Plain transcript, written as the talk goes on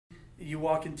you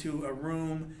walk into a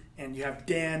room and you have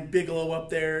Dan Bigelow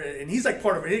up there, and he's like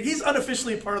part of it. He's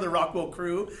unofficially part of the Rockwell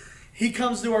crew. He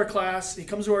comes to our class. He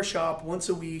comes to our shop once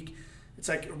a week. It's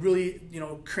like a really,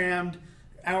 crammed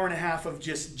hour and a half of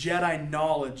just Jedi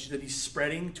knowledge that he's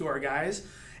spreading to our guys.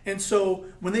 And so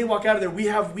when they walk out of there, we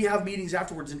have meetings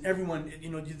afterwards, and everyone,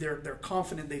 they're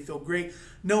confident, they feel great,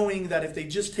 knowing that if they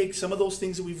just take some of those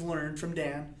things that we've learned from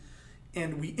Dan,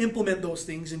 and we implement those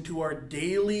things into our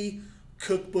daily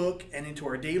cookbook and into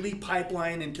our daily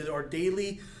pipeline, into our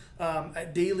daily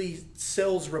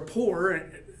sales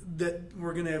rapport, that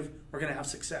we're gonna have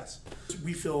success.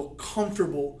 We feel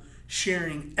comfortable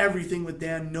sharing everything with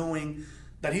Dan, knowing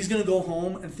that he's gonna go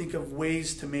home and think of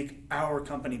ways to make our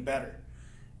company better.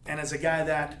 And as a guy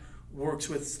that works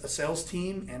with a sales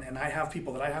team, and I have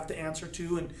people that I have to answer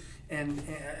to, and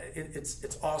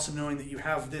it's awesome knowing that you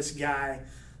have this guy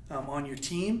on your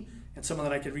team, and someone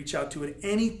that I could reach out to at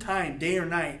any time, day or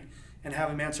night, and have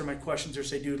him answer my questions or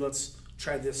say, dude, let's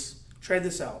try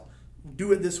this out.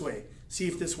 Do it this way. See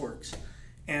if this works.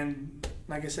 And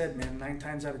like I said, man, 9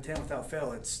 times out of 10 without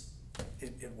fail,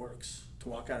 it works to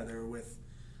walk out of there with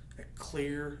a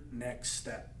clear next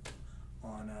step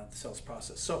on the sales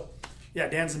process. So, yeah,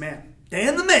 Dan's the man.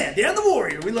 Dan the man. Dan the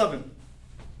warrior. We love him.